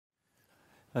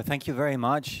Thank you very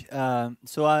much.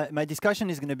 My discussion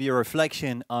is going to be a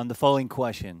reflection on the following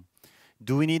question.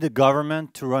 Do we need a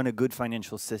government to run a good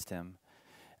financial system?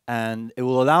 And it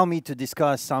will allow me to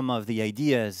discuss some of the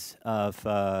ideas of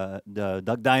the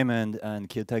Doug Diamond and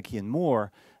Kiyotaki and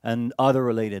Moore and other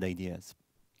related ideas.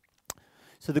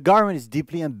 So the government is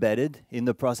deeply embedded in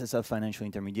the process of financial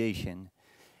intermediation.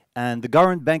 And the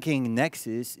government banking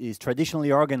nexus is traditionally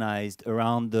organized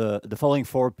around the following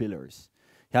four pillars.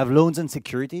 You have loans and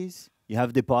securities, you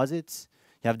have deposits,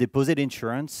 you have deposit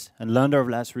insurance and lender of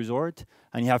last resort,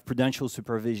 and you have prudential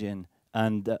supervision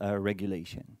and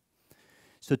regulation.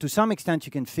 So to some extent,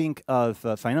 you can think of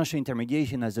financial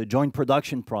intermediation as a joint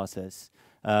production process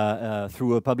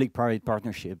through a public-private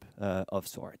partnership of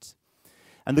sorts.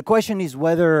 And the question is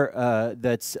whether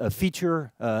that's a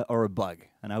feature or a bug.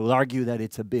 And I will argue that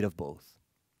it's a bit of both.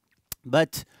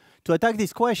 But to attack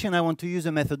this question, I want to use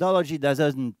a methodology that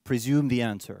doesn't presume the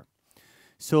answer.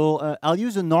 So I'll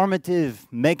use a normative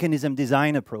mechanism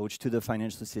design approach to the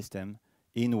financial system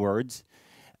in words.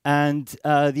 And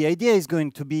the idea is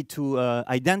going to be to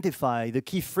identify the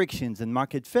key frictions and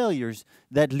market failures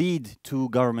that lead to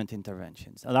government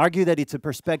interventions. I'll argue that it's a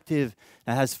perspective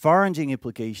that has far-ranging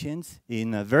implications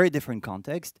in a very different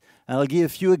context. And I'll give a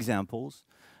few examples.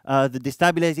 The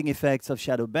destabilizing effects of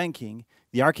shadow banking,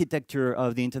 the architecture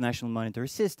of the international monetary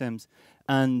systems,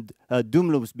 and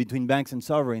doom loops between banks and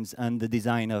sovereigns, and the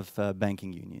design of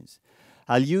banking unions.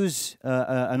 I'll use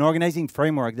an organizing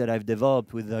framework that I've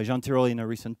developed with Jean Tirole in a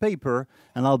recent paper,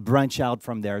 and I'll branch out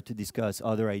from there to discuss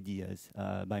other ideas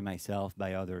by myself,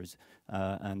 by others,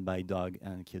 and by Doug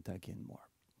and Kiyotaki and more.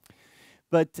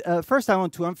 But first, I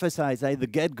want to emphasize at the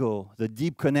get-go the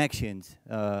deep connections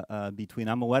between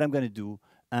what I'm going to do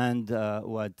and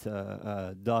what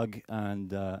Doug and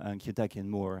Kiyotaki and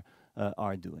Moore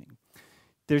are doing.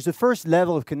 There's a first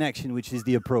level of connection, which is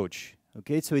the approach.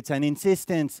 Okay, so it's an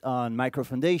insistence on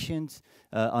micro-foundations,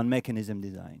 on mechanism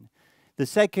design. The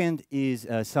second is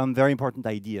some very important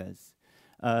ideas.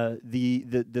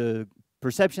 The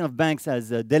perception of banks as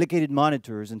delegated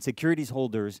monitors and securities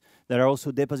holders that are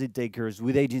also deposit takers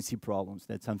with agency problems.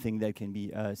 That's something that can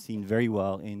be seen very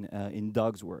well in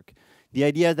Doug's work. The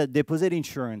idea that deposit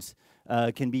insurance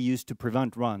can be used to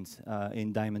prevent runs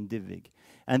in Diamond Divvig.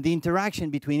 And the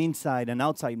interaction between inside and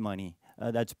outside money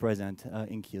that's present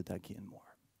in Kiyotaki and more.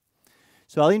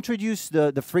 So I'll introduce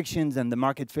the frictions and the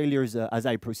market failures as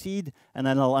I proceed, and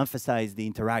then I'll emphasize the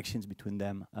interactions between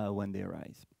them when they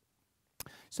arise.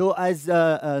 So as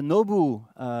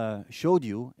Nobu showed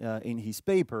you in his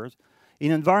papers,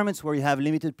 in environments where you have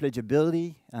limited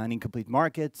pledgeability and incomplete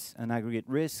markets and aggregate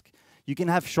risk, you can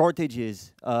have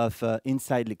shortages of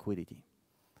inside liquidity.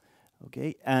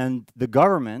 Okay, and the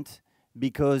government,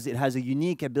 because it has a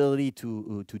unique ability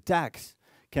to tax,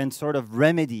 can sort of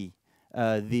remedy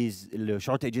these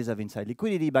shortages of inside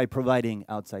liquidity by providing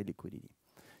outside liquidity.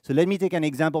 So let me take an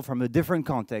example from a different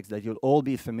context that you'll all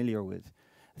be familiar with.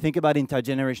 Think about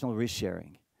intergenerational risk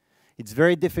sharing. It's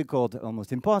very difficult,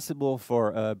 almost impossible,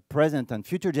 for present and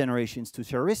future generations to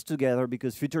share risk together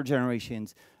because future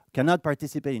generations cannot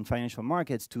participate in financial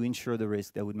markets to insure the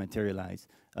risk that would materialize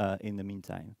in the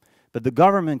meantime. But the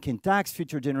government can tax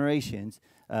future generations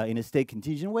in a state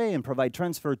contingent way and provide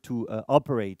transfer to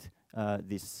operate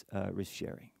this risk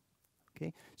sharing.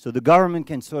 Okay? So the government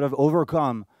can sort of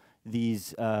overcome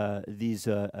these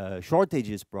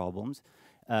shortages problems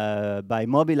by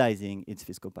mobilizing its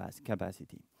fiscal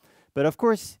capacity. But of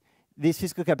course, this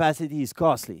fiscal capacity is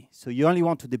costly. So you only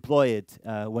want to deploy it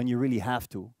when you really have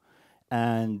to.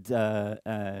 And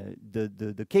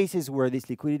the cases where this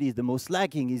liquidity is the most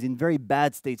lacking is in very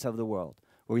bad states of the world,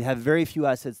 where you have very few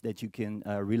assets that you can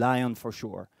rely on for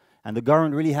sure. And the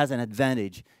government really has an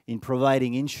advantage in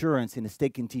providing insurance in a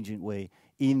state contingent way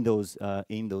in those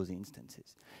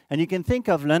instances. And you can think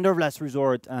of lender of last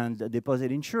resort and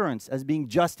deposit insurance as being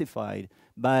justified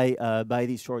by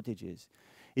these shortages.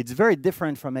 It's very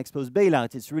different from ex-post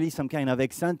bailout. It's really some kind of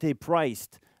ex-ante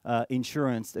priced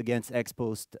insurance against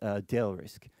ex-post tail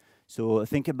risk. So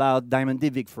think about Diamond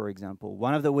Divvig, for example.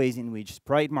 One of the ways in which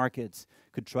private markets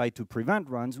could try to prevent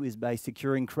runs is by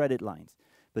securing credit lines.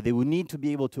 But they would need to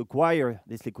be able to acquire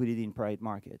this liquidity in private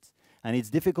markets. And it's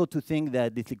difficult to think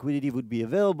that this liquidity would be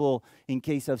available in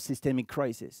case of systemic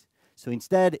crisis. So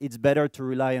instead, it's better to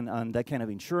rely on that kind of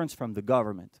insurance from the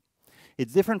government.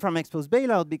 It's different from ex-post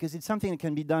bailout because it's something that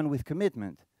can be done with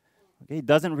commitment. Okay? It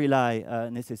doesn't rely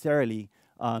necessarily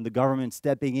on the government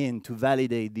stepping in to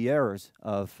validate the errors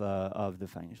of the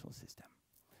financial system.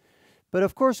 But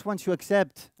of course, once you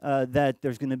accept that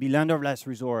there's going to be lender of last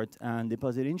resort and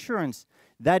deposit insurance,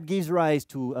 that gives rise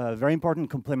to very important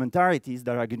complementarities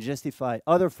that are going to justify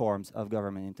other forms of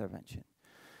government intervention.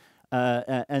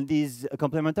 And these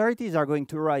complementarities are going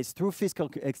to arise through fiscal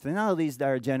externalities that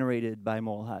are generated by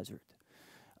moral hazard.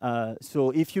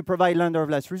 So if you provide lender of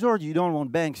last resort, you don't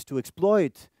want banks to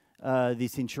exploit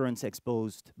this insurance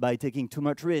exposed by taking too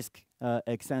much risk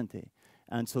ex ante.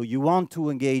 And so you want to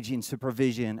engage in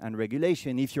supervision and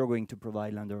regulation if you're going to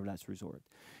provide lender of last resort.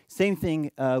 Same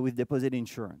thing with deposit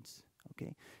insurance.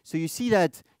 Okay, so you see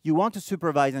that you want to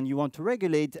supervise and you want to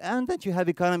regulate, and that you have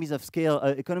economies of scale,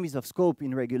 economies of scope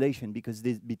in regulation, because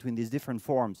between these different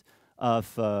forms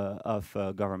of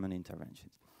government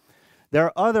interventions. There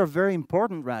are other very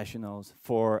important rationales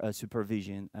for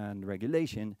supervision and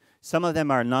regulation. Some of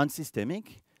them are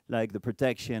non-systemic, like the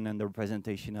protection and the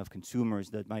representation of consumers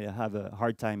that might have a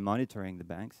hard time monitoring the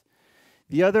banks.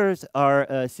 The others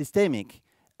are systemic,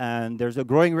 and there's a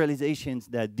growing realization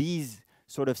that these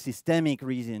sort of systemic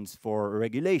reasons for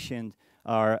regulation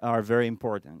are very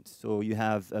important. So you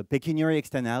have pecuniary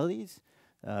externalities,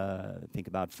 think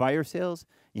about fire sales.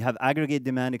 You have aggregate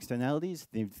demand externalities,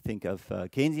 think of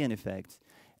Keynesian effects.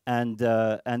 And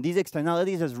these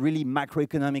externalities are really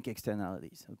macroeconomic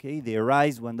externalities, okay? They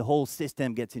arise when the whole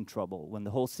system gets in trouble, when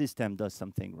the whole system does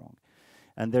something wrong.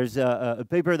 And there's a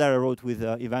paper that I wrote with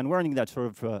Ivan Werning that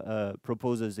sort of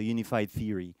proposes a unified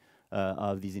theory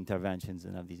of these interventions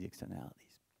and of these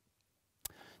externalities.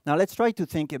 Now let's try to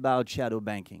think about shadow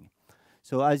banking.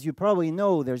 So as you probably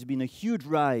know, there's been a huge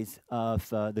rise of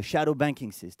the shadow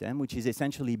banking system, which is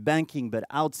essentially banking but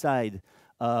outside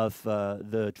of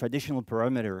the traditional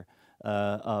perimeter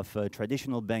of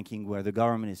traditional banking where the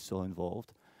government is so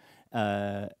involved.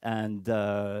 And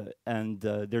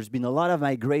there's been a lot of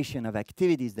migration of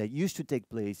activities that used to take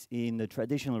place in the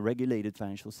traditional regulated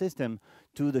financial system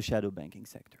to the shadow banking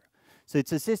sector. So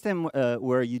it's a system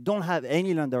where you don't have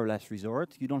any lender of last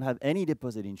resort, you don't have any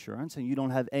deposit insurance, and you don't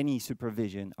have any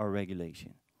supervision or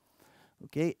regulation.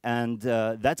 Okay, and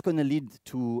that's going to lead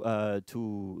to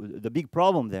the big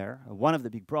problem there. One of the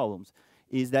big problems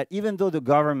is that even though the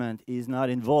government is not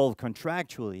involved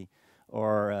contractually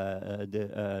or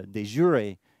de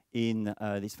jure in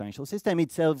this financial system,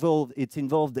 it's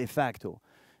involved de facto.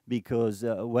 Because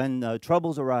when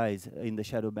troubles arise in the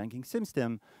shadow banking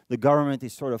system, the government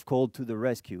is sort of called to the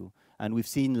rescue. And we've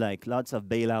seen like lots of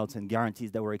bailouts and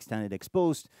guarantees that were extended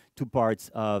exposed to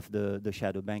parts of the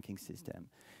shadow banking system.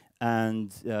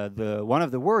 And one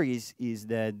of the worries is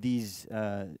that these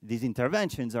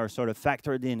interventions are sort of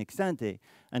factored in ex ante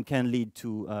and can lead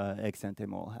to ex ante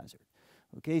moral hazard.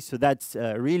 Okay, so that's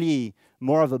really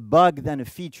more of a bug than a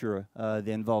feature,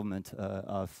 the involvement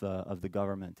of the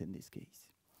government in this case.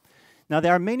 Now,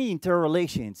 there are many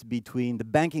interrelations between the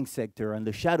banking sector and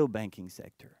the shadow banking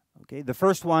sector. Okay? The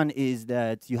first one is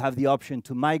that you have the option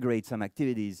to migrate some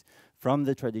activities from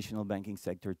the traditional banking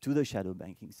sector to the shadow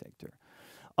banking sector.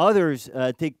 Others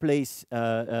take place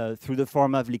through the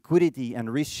form of liquidity and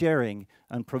risk sharing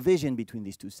and provision between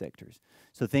these two sectors.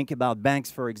 So think about banks,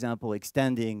 for example,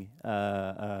 extending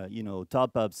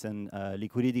top-ups and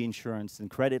liquidity insurance and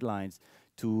credit lines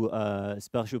to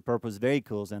special purpose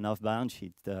vehicles and off-balance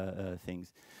sheet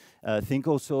things. Think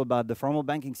also about the formal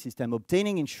banking system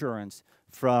obtaining insurance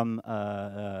from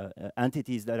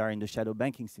entities that are in the shadow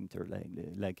banking sector,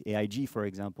 like AIG, for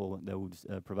example, that was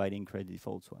providing credit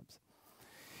default swaps.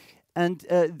 And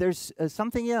there's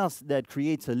something else that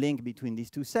creates a link between these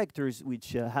two sectors,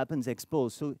 which happens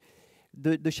exposed. So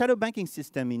the shadow banking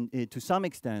system, to some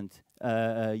extent,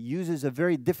 uses a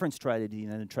very different strategy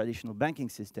than a traditional banking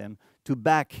system to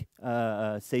back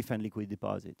safe and liquid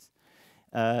deposits.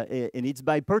 And it's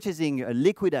by purchasing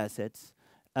liquid assets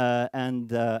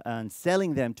and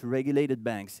selling them to regulated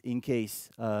banks in case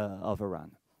of a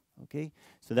run. Okay,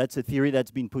 so that's a theory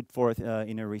that's been put forth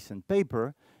in a recent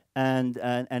paper. And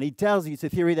it tells you, it's a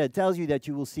theory that tells you that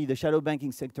you will see the shadow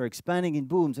banking sector expanding in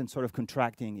booms and sort of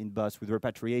contracting in busts with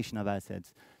repatriation of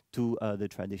assets to the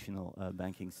traditional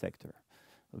banking sector.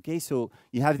 Okay, so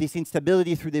you have this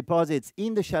instability through deposits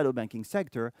in the shadow banking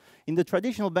sector. In the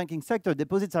traditional banking sector,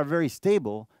 deposits are very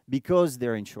stable because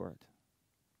they're insured.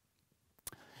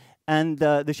 And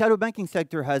the shadow banking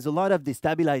sector has a lot of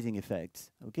destabilizing effects.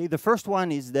 Okay, the first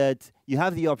one is that you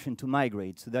have the option to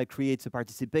migrate, so that creates a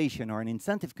participation or an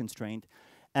incentive constraint,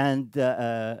 and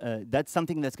that's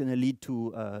something that's going to lead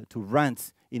to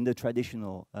rents in the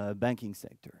traditional banking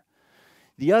sector.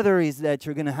 The other is that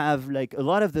you're going to have like a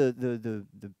lot of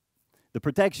the the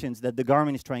protections that the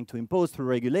government is trying to impose through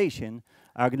regulation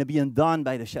are going to be undone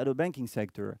by the shadow banking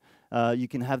sector. You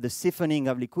can have the siphoning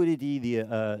of liquidity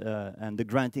and the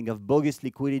granting of bogus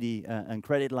liquidity and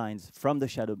credit lines from the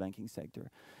shadow banking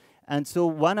sector. And so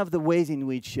one of the ways in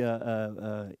which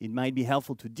it might be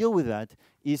helpful to deal with that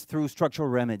is through structural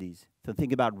remedies. So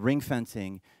think about ring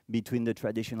fencing between the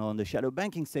traditional and the shadow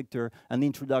banking sector and the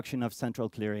introduction of central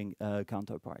clearing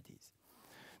counterparties.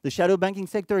 The shadow banking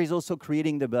sector is also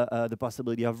creating the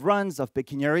possibility of runs, of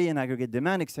pecuniary and aggregate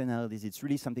demand externalities. It's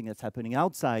really something that's happening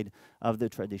outside of the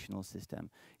traditional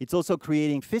system. It's also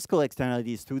creating fiscal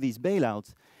externalities through these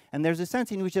bailouts. And there's a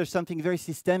sense in which there's something very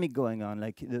systemic going on.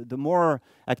 Like the more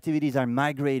activities are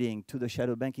migrating to the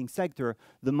shadow banking sector,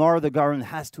 the more the government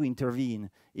has to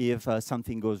intervene if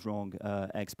something goes wrong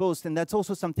ex post. And that's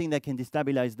also something that can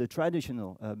destabilize the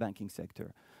traditional banking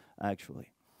sector, actually.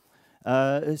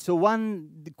 So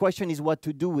the question is what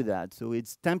to do with that. So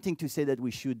it's tempting to say that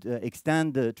we should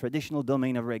extend the traditional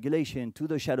domain of regulation to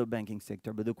the shadow banking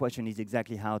sector, but the question is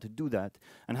exactly how to do that,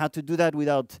 and how to do that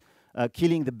without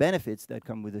killing the benefits that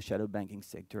come with the shadow banking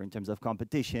sector in terms of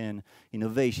competition,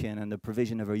 innovation, and the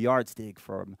provision of a yardstick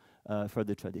for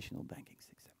the traditional banking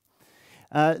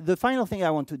system. The final thing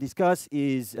I want to discuss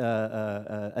is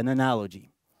an analogy.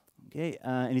 Okay,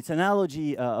 and it's an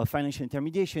analogy of financial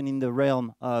intermediation in the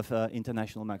realm of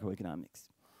international macroeconomics.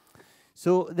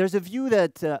 So there's a view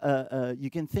that you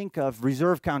can think of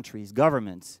reserve countries,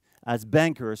 governments, as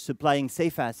bankers supplying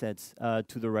safe assets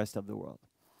to the rest of the world.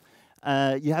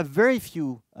 You have very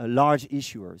few large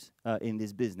issuers in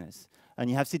this business. And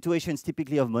you have situations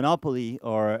typically of monopoly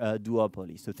or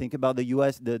duopoly. So think about the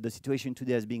US, the situation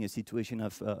today as being a situation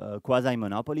of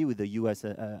quasi-monopoly, with the US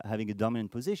having a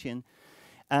dominant position.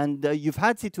 And you've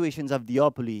had situations of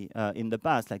duopoly in the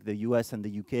past, like the US and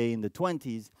the UK in the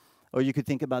 20s, or you could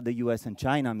think about the US and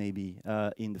China maybe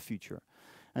in the future.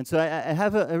 And so I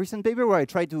have a recent paper where I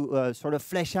try to sort of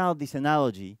flesh out this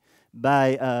analogy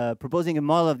by proposing a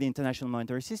model of the international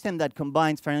monetary system that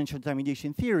combines financial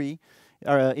intermediation theory,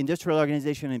 industrial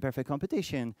organization and perfect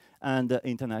competition, and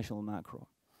international macro.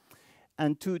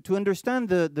 And to understand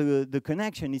the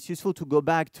connection, it's useful to go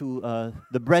back to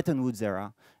the Bretton Woods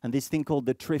era and this thing called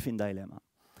the Triffin dilemma.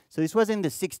 So this was in the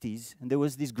 60s, and there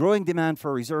was this growing demand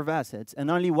for reserve assets, and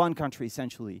only one country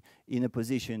essentially in a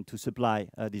position to supply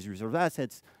these reserve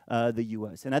assets, the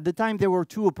US. And at the time, there were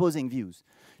two opposing views.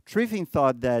 Triffin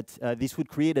thought that this would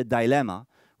create a dilemma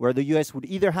where the US would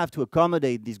either have to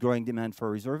accommodate this growing demand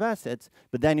for reserve assets,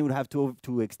 but then it would have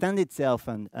to extend itself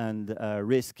and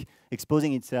risk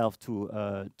exposing itself to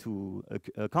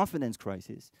a confidence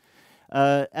crisis.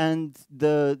 And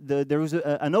there was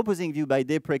an opposing view by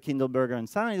Desprez, Kindleberger, and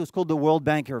Sahn. It was called the World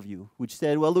Banker view, which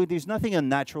said, well, look, there's nothing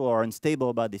unnatural or unstable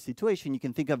about this situation. You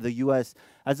can think of the US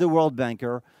as the world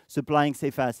banker supplying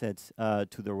safe assets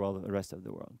to the rest of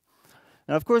the world.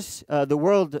 And of course, the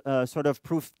world sort of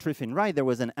proved Triffin right. There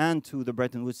was an end to the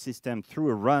Bretton Woods system through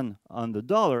a run on the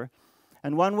dollar.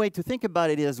 And one way to think about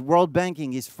it is world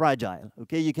banking is fragile.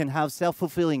 Okay, you can have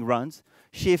self-fulfilling runs,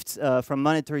 shifts from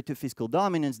monetary to fiscal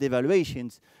dominance,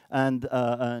 devaluations, and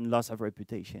loss of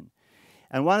reputation.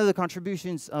 And one of the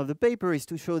contributions of the paper is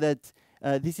to show that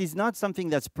this is not something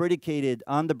that's predicated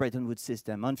on the Bretton Woods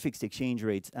system, on fixed exchange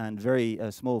rates and very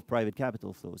small private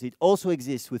capital flows. It also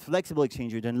exists with flexible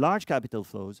exchange rate and large capital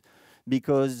flows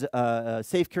because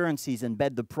safe currencies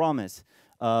embed the promise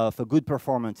of a good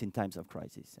performance in times of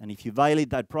crisis. And if you violate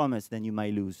that promise, then you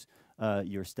might lose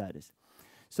your status.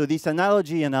 So this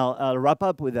analogy, and I'll wrap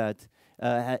up with that,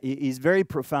 is very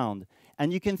profound.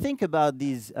 And you can think about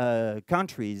these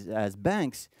countries as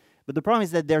banks, but the problem is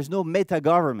that there's no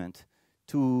meta-government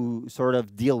to sort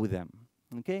of deal with them.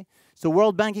 Okay? So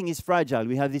world banking is fragile.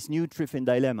 We have this new Triffin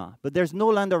dilemma. But there's no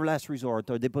lender of last resort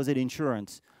or deposit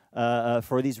insurance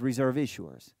for these reserve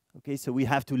issuers. Okay? So we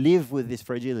have to live with this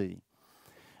fragility.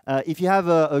 If you have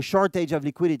a shortage of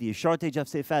liquidity, a shortage of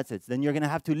safe assets, then you're going to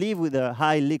have to live with a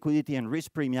high liquidity and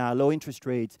risk premium, low interest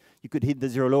rates. You could hit the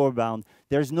zero lower bound.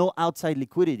 There's no outside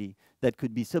liquidity that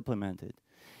could be supplemented.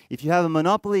 If you have a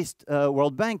monopolist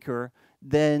world banker,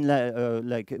 then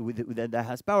that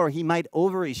has power, he might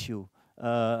overissue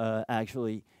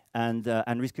actually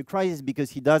and risk a crisis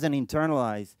because he doesn't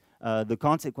internalize the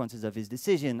consequences of his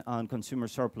decision on consumer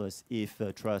surplus if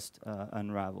trust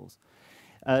unravels.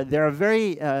 There are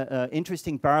very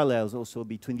interesting parallels also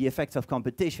between the effects of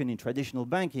competition in traditional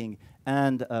banking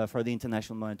and for the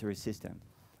international monetary system.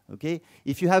 Okay?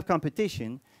 If you have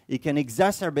competition, it can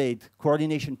exacerbate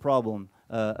coordination problem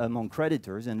among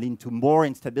creditors and lead to more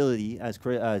instability as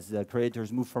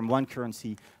creditors move from one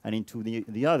currency and into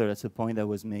the other. That's a point that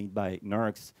was made by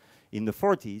Nurks in the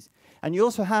 40s. And you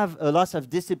also have a loss of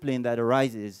discipline that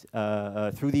arises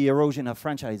through the erosion of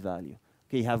franchise value.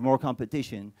 Okay, you have more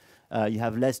competition, you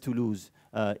have less to lose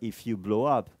if you blow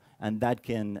up, and that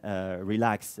can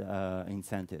relax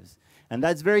incentives. And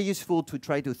that's very useful to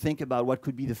try to think about what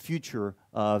could be the future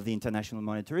of the international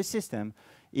monetary system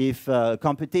if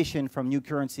competition from new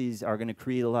currencies are going to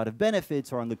create a lot of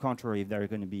benefits, or on the contrary, if there are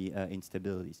going to be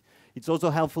instabilities. It's also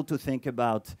helpful to think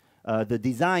about the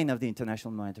design of the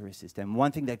international monetary system.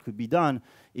 One thing that could be done,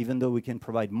 even though we can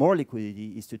provide more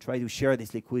liquidity, is to try to share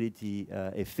this liquidity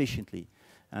efficiently.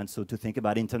 And so to think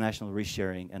about international risk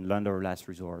sharing and lender of last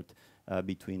resort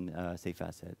between safe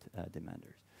asset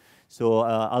demanders. So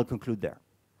I'll conclude there.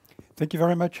 Thank you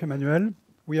very much, Emmanuel.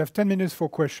 We have 10 minutes for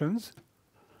questions.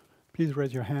 Please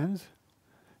raise your hands.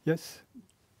 Yes?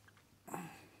 So,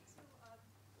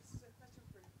 this is a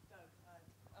question for Doug.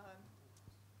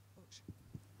 Thank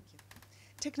you.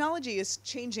 Technology is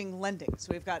changing lending.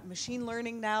 So we've got machine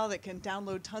learning now that can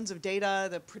download tons of data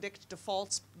that predict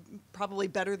defaults probably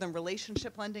better than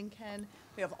relationship lending can.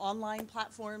 We have online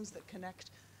platforms that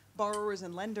connect borrowers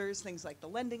and lenders, things like the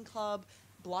Lending Club.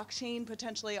 Blockchain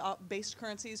potentially based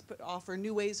currencies offer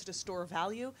new ways to store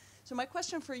value. So my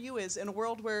question for you is, in a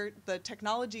world where the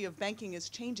technology of banking is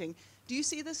changing, do you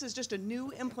see this as just a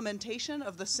new implementation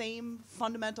of the same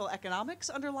fundamental economics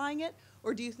underlying it,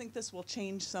 or do you think this will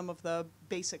change some of the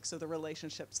basics of the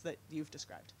relationships that you've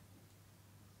described?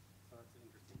 That's an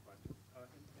interesting question.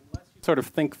 Unless you sort of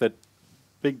think that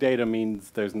big data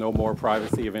means there's no more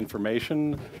privacy of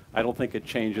information, I don't think it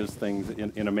changes things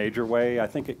in a major way. I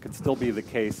think it could still be the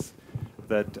case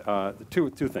that two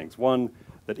things. One,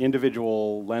 that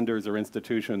individual lenders or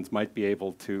institutions might be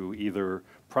able to either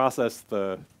process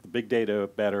the big data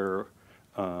better,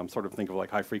 sort of think of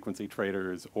like high-frequency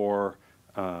traders, or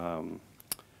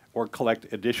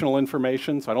collect additional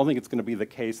information. So I don't think it's going to be the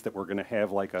case that we're going to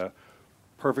have like a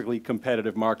perfectly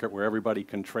competitive market where everybody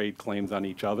can trade claims on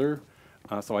each other.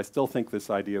 So I still think this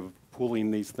idea of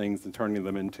pooling these things and turning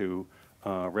them into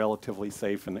relatively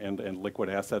safe and liquid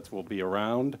assets will be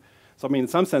around. So I mean, in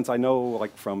some sense, I know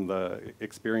like from the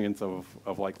experience of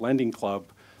like Lending Club,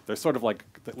 there's sort of like,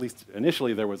 at least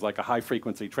initially there was like a high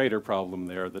frequency trader problem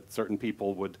there, that certain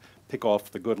people would pick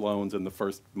off the good loans in the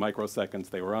first microseconds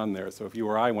they were on there. So if you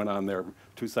or I went on there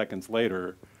 2 seconds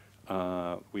later,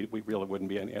 we really wouldn't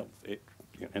be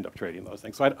end up trading those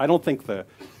things. So I don't think the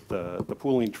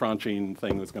pooling tranching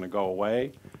thing is going to go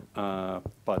away,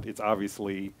 but it's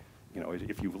obviously, you know,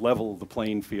 if you level the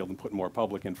playing field and put more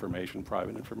public information,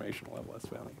 private information will have less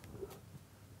value.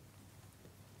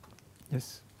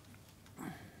 Yes.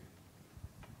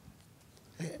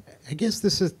 I guess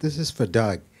this is for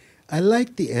Doug. I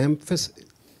like the emphasis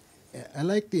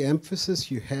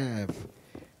you have.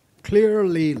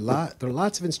 Clearly, there are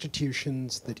lots of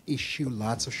institutions that issue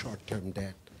lots of short-term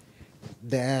debt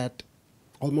that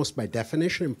almost by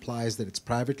definition implies that it's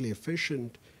privately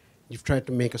efficient. You've tried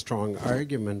to make a strong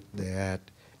argument that,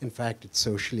 in fact, it's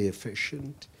socially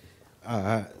efficient.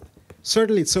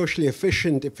 Certainly, it's socially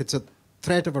efficient if it's a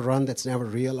threat of a run that's never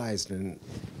realized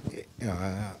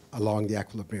along the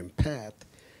equilibrium path.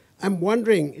 I'm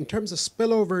wondering, in terms of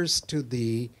spillovers to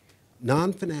the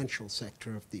non-financial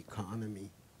sector of the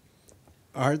economy,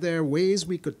 are there ways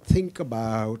we could think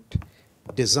about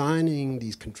designing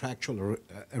these contractual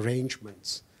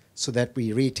arrangements so that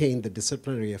we retain the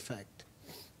disciplinary effect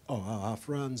of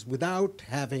runs without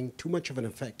having too much of an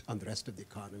effect on the rest of the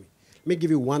economy? Let me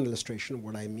give you one illustration of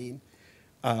what I mean.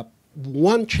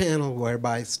 One channel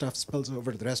whereby stuff spills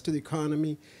over to the rest of the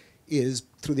economy is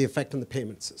through the effect on the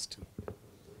payment system.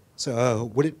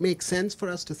 So would it make sense for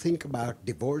us to think about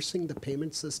divorcing the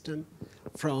payment system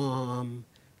from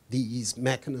these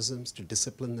mechanisms to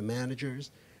discipline the managers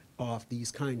of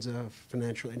these kinds of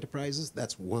financial enterprises?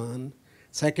 That's one.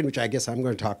 Second, which I guess I'm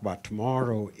going to talk about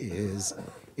tomorrow, is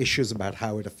issues about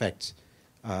how it affects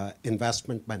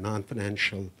investment by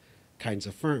non-financial kinds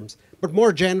of firms. But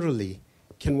more generally,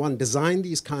 can one design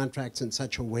these contracts in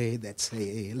such a way that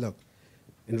say, look,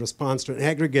 in response to an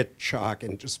aggregate shock,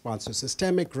 in response to a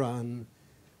systemic run,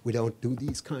 we don't do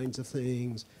these kinds of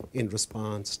things. In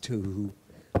response to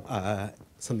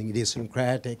something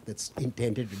idiosyncratic that's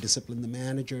intended to discipline the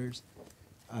managers,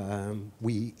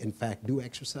 we, in fact, do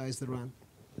exercise the run?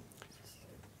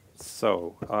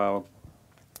 So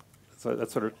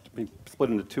that's sort of split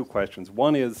into two questions.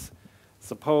 One is,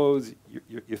 suppose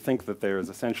you think that there is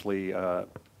essentially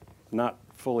not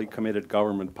fully committed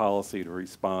government policy to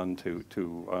respond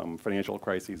to financial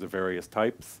crises of various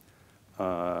types.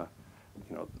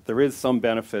 You know, there is some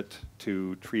benefit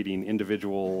to treating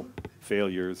individual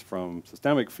failures from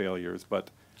systemic failures, but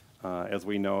as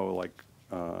we know, like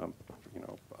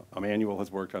Emmanuel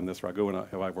has worked on this, Raghu and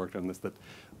I've worked on this,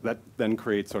 that then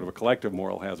creates sort of a collective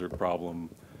moral hazard problem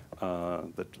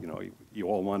that you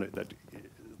all want it, that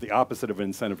the opposite of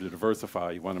incentive to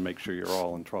diversify, you want to make sure you're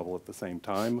all in trouble at the same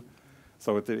time.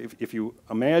 So if you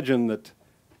imagine that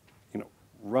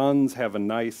runs have a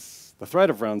nice, the threat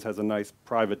of runs has a nice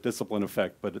private discipline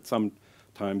effect, but at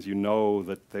sometimes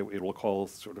that it will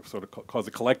cause cause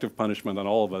a collective punishment on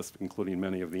all of us, including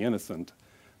many of the innocent.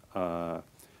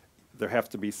 There have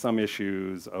to be some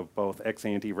issues of both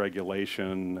ex-ante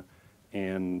regulation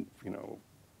and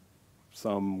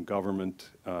some government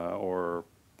or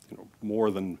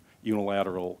more than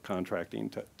unilateral contracting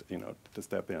to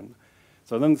step in.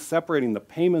 So then separating the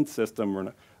payment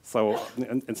system, so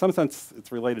in some sense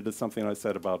it's related to something I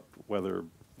said about whether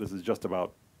this is just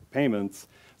about payments.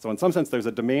 So in some sense there's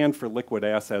a demand for liquid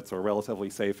assets or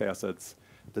relatively safe assets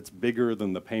that's bigger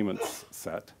than the payments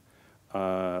set.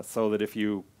 So that if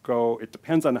you go, it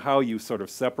depends on how you sort of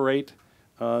separate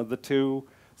the two.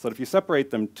 So if you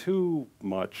separate them too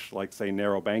much, like say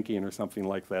narrow banking or something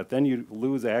like that, then you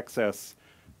lose access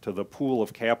to the pool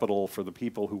of capital for the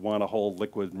people who want to hold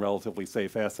liquid and relatively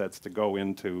safe assets to go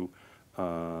into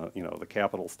the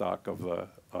capital stock of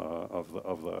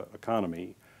the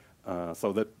economy.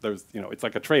 So that there's it's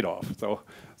like a trade-off. So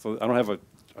I don't have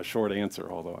a short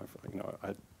answer, although I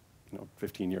had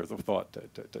 15 years of thought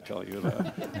to tell you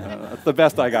that. That's the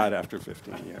best I got after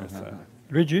 15 years.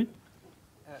 Luigi?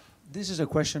 This is a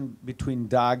question between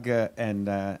Doug and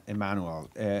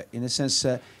Emmanuel. In a sense,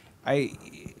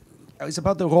 it's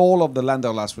about the role of the lender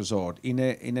of last resort. In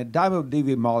a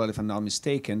WDV model, if I'm not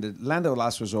mistaken, the lender of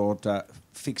last resort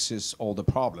fixes all the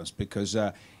problems because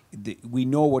we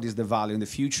know what is the value in the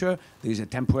future. There is a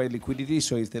temporary liquidity,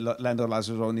 so if the lender of last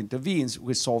resort intervenes,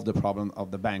 we solve the problem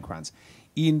of the bank runs.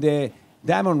 In the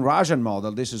Diamond Rajan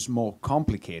model, this is more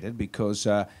complicated because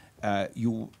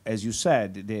as you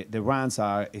said, the runs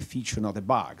are a feature, not a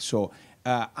bug. So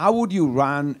how would you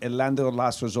run a lender of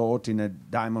last resort in a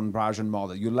Diamond Rajan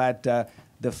model? You let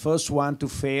the first one to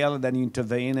fail, then you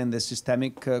intervene in the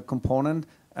systemic component.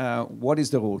 What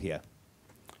is the rule here?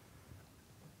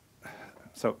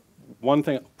 So one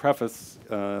thing, preface,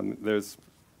 there's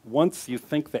once you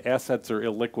think the assets are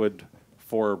illiquid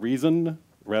for a reason,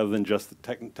 rather than just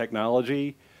the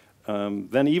technology,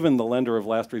 then even the lender of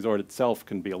last resort itself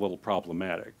can be a little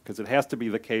problematic, because it has to be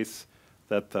the case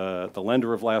that the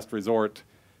lender of last resort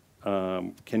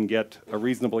can get a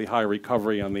reasonably high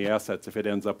recovery on the assets if it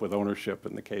ends up with ownership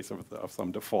in the case of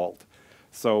some default.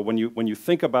 So when you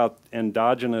think about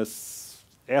endogenous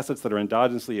assets that are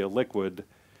endogenously illiquid,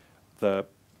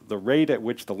 the rate at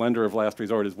which the lender of last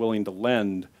resort is willing to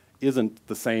lend isn't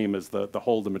the same as the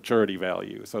hold to maturity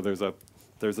value. So there's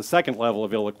a second level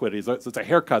of illiquidity. So it's a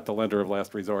haircut the lender of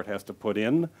last resort has to put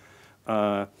in.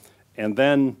 And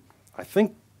then I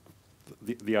think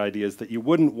the idea is that you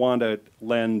wouldn't want to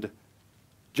lend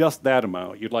just that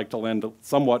amount. You'd like to lend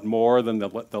somewhat more than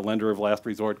the lender of last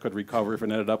resort could recover if it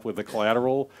ended up with the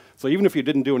collateral. So even if you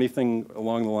didn't do anything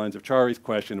along the lines of Chari's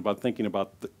question about thinking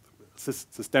about the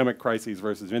systemic crises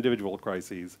versus individual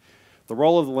crises, the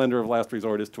role of the lender of last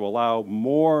resort is to allow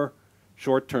more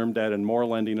short-term debt and more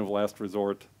lending of last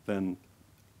resort than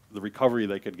the recovery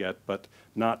they could get, but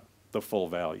not the full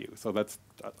value. So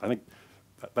I think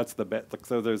that's the bet.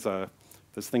 So there's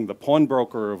this thing, the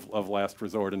pawnbroker of last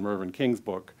resort in Mervyn King's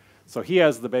book. So he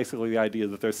has basically the idea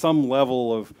that there's some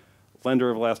level of lender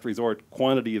of last resort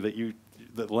quantity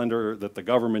that the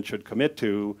government should commit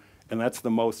to, and that's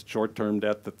the most short-term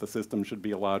debt that the system should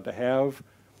be allowed to have.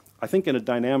 I think in a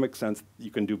dynamic sense,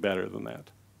 you can do better than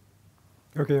that.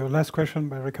 Okay, our last question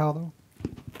by Ricardo.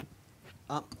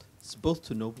 It's both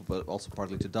to Nobel, but also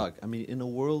partly to Doug. I mean, in a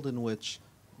world in which,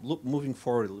 moving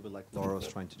forward a little bit like Laura was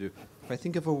trying to do, if I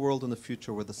think of a world in the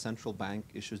future where the central bank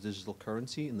issues digital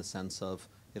currency in the sense of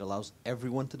it allows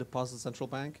everyone to deposit central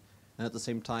bank and at the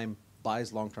same time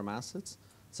buys long-term assets,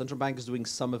 central bank is doing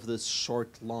some of this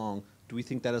short-long. Do we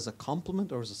think that as a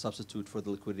complement or as a substitute for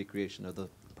the liquidity creation of the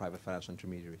private financial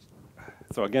intermediaries?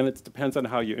 So again, it depends on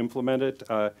how you implement it.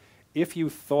 If you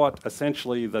thought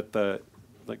essentially that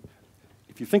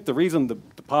if you think the reason the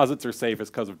deposits are safe is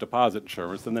because of deposit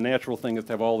insurance, then the natural thing is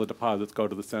to have all the deposits go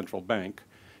to the central bank,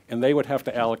 and they would have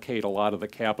to allocate a lot of the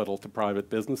capital to private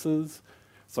businesses.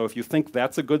 So if you think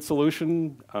that's a good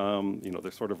solution,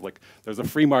 there's sort of there's a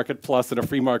free market plus and a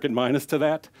free market minus to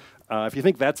that. If you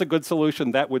think that's a good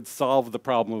solution, that would solve the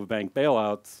problem of bank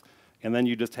bailouts. And then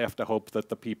you just have to hope that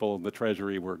the people in the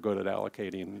Treasury were good at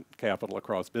allocating capital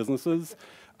across businesses.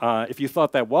 If you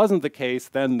thought that wasn't the case,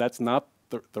 then that's not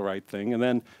the right thing. And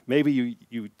then maybe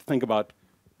you think about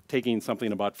taking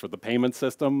something about for the payment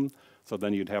system. So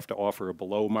then you'd have to offer a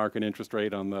below market interest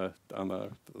rate on the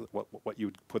what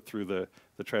you'd put through the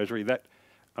Treasury. That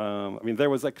I mean, there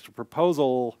was like a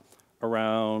proposal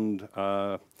around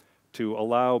to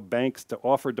allow banks to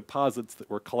offer deposits that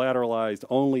were collateralized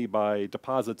only by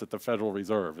deposits at the Federal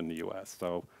Reserve in the U.S.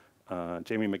 So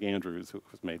Jamie McAndrews, who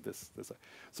has made this.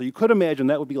 So you could imagine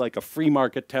that would be like a free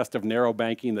market test of narrow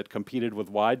banking that competed with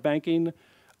wide banking.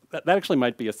 That actually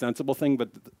might be a sensible thing, but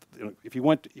you know,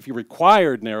 if you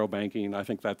required narrow banking, I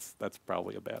think that's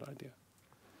probably a bad idea.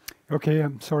 Okay,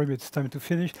 I'm sorry, but it's time to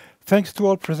finish. Thanks to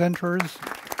all presenters.